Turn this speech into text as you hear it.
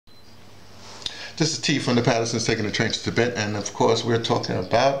This is T from the Pattersons taking the train to Tibet, and of course we're talking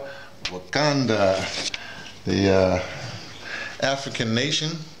about Wakanda, the African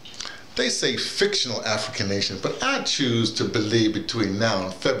nation. They say fictional African nation, but I choose to believe between now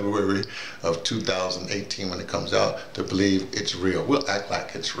and February of 2018 when it comes out to believe it's real. We'll act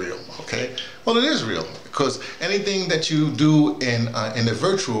like it's real, okay? Well, it is real because anything that you do in the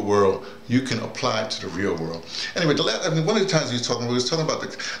virtual world, you can apply to the real world. Anyway, one of the times we was talking about a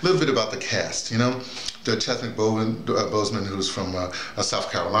little bit about the cast, you know? The Chadwick Boseman, who's from South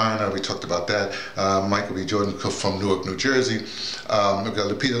Carolina, we talked about that. Michael B. Jordan from Newark, New Jersey. We've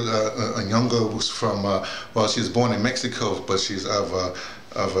got Lupita Nyong'o, who's from, well, she was born in Mexico, but she's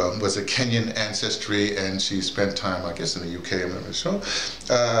was a Kenyan ancestry, and she spent time, I guess, in the UK. I'm not sure.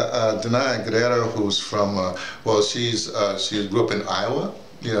 Danai Guerrero, who's from, well, she grew up in Iowa,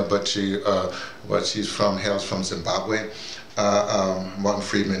 you know, but hails from Zimbabwe. Martin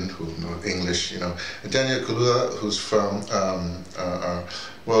Friedman, who knows English, you know. Daniel Kaluuya, who's from,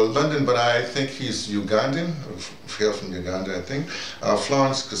 well, London, but I think he's Ugandan, hails from Uganda, I think.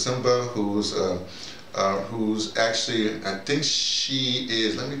 Florence Kasumba, who's actually, I think she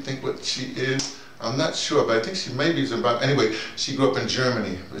is, let me think what she is. I'm not sure, but I think she may be Zimbabwe. Anyway, she grew up in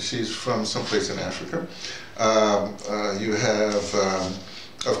Germany, but she's from someplace in Africa. You have,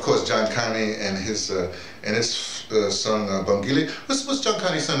 of course, John Kani and his son Bongile. What's John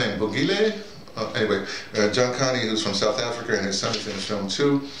Kani's son name? Bongile? Anyway, John Kani, who's from South Africa, and his son is in the film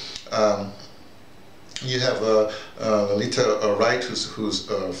too. You have Lolita Wright, who's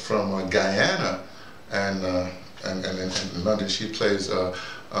from Guyana, and in London she plays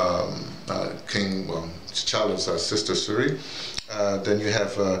King T'Challa's sister Zuri. Then you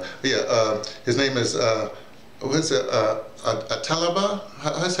have his name is what's it? Atalaba?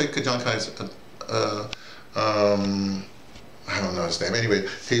 How do I say John Kani's? I don't know his name. Anyway,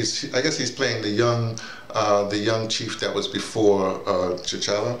 I guess he's playing the young chief that was before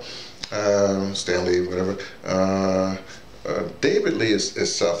T'Challa, Stanley, whatever. David Lee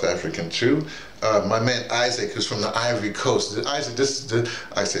is South African too. My man Isaac, who's from the Ivory Coast. Isaac,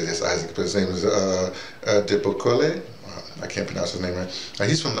 I say this Isaac, but his name is Debokole. I can't pronounce his name right.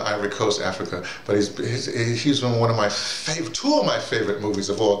 He's from the Ivory Coast, Africa, but he's from one of my two of my favorite movies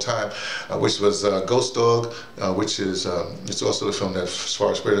of all time, which was Ghost Dog, which is it's also the film that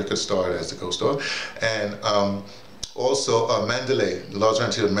Forest Whitaker starred as the Ghost Dog, and also Mandalay, The Large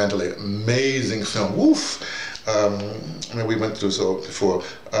Frontier of Mandalay, amazing film. Woof. I mean, we went through this all before.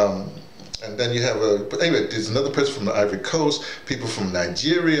 And then you have but anyway, there's another person from the Ivory Coast, people from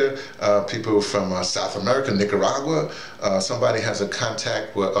Nigeria, people from South America, Nicaragua. Somebody has a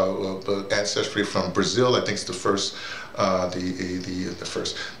contact with ancestry from Brazil. I think it's the first,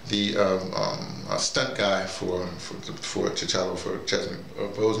 stunt guy for T'Challa, for Chadwick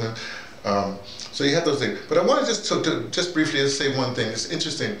Boseman. So you have those things. But I want to just briefly say one thing. It's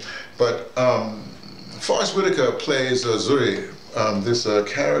interesting, but Forest Whitaker plays Zuri. This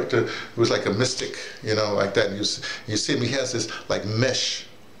character who's like a mystic, you know, like that. And you see him, he has this like mesh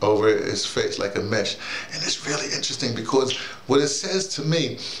over his face, like a mesh. And it's really interesting because what it says to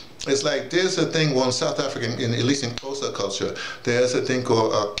me is like there's a thing, well, in South African, at least in Xhosa culture, there's a thing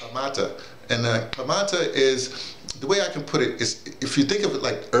called Kamata. And Kamata is, the way I can put it is, if you think of it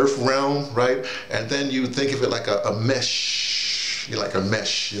like earth realm, right? And then you think of it like a mesh, like a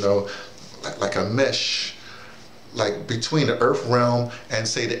mesh, you know, like a mesh, like between the earth realm and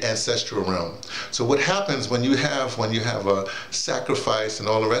say the ancestral realm. So what happens when you have a sacrifice and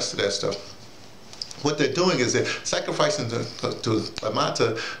all the rest of that stuff, what they're doing is they're sacrificing to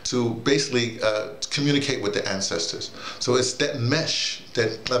Amata to basically communicate with the ancestors. So it's that mesh,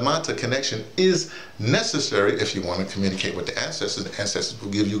 that Amata connection is necessary if you want to communicate with the ancestors. The ancestors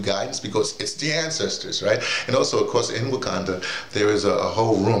will give you guidance because it's the ancestors, right? And also, of course, in Wakanda, there is a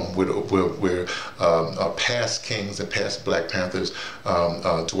whole room where past kings and past Black Panthers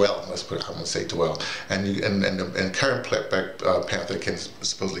dwell. Let's put it, I'm going to say dwell. And current Black Panther can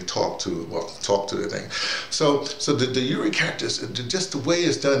supposedly talk to the thing. So the Yuri characters, just the way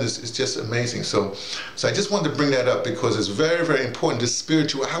it's done is just amazing. So I just wanted to bring that up because it's very, very important. This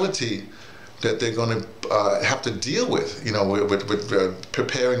spirituality that they're going to have to deal with, you know, with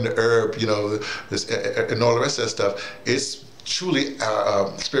preparing the herb, you know, and all the rest of that stuff. It's truly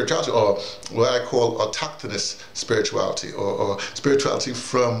spirituality, or what I call autochthonous spirituality, or spirituality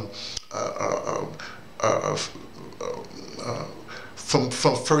from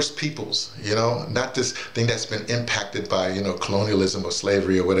first peoples, you know, not this thing that's been impacted by, you know, colonialism or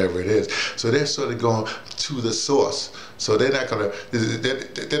slavery or whatever it is. So they're sort of going to the source. So they're not gonna,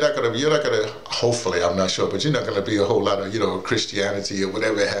 you're not gonna, hopefully, I'm not sure, but you're not gonna be a whole lot of, you know, Christianity or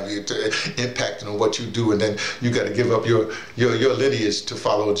whatever have you to impacting on what you do, and then you got to give up your lineage to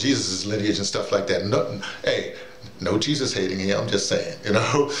follow Jesus' lineage and stuff like that. No, hey, no Jesus hating here, I'm just saying, you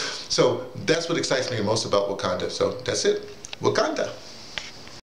know. So that's what excites me most about Wakanda. So that's it, Wakanda.